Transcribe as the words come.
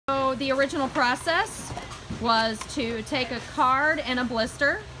the original process was to take a card and a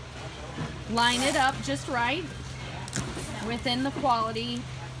blister, line it up just right within the quality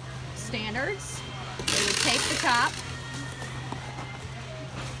standards. They would tape the top,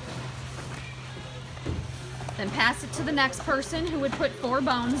 then pass it to the next person who would put 4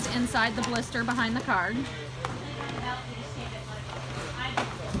 bones inside the blister behind the card.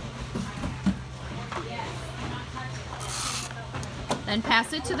 Then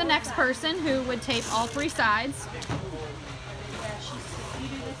pass it to the next person who would tape all 3 sides.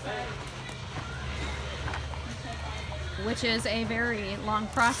 Which is a very long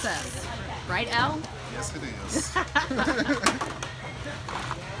process. Right, Elle? Yes, it is.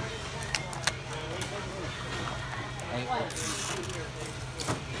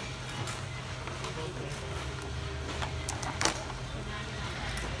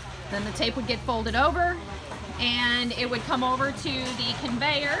 Then the tape would get folded over and it would come over to the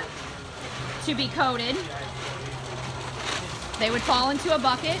conveyor to be coated. They would fall into a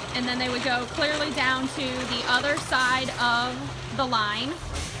bucket and then they would go clearly down to the other side of the line.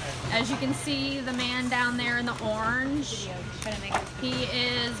 As you can see, the man down there in the orange,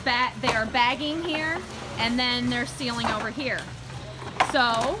 they are bagging here and then they're sealing over here.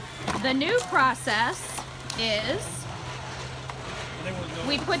 So the new process is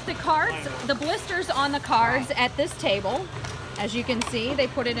we put the cards, the blisters on the cards at this table. As you can see, they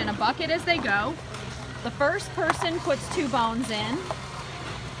put it in a bucket as they go. The first person puts 2 bones in.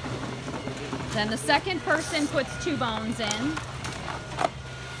 Then the second person puts 2 bones in.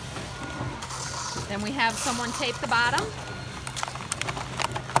 Then we have someone tape the bottom.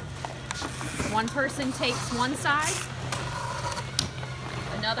 One person tapes one side.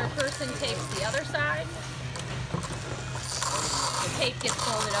 Another person tapes the other side. The tape gets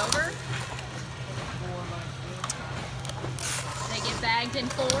folded over. They get bagged in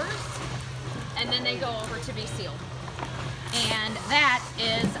 4s. And then they go over to be sealed. And that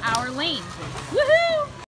is our lean. Woohoo!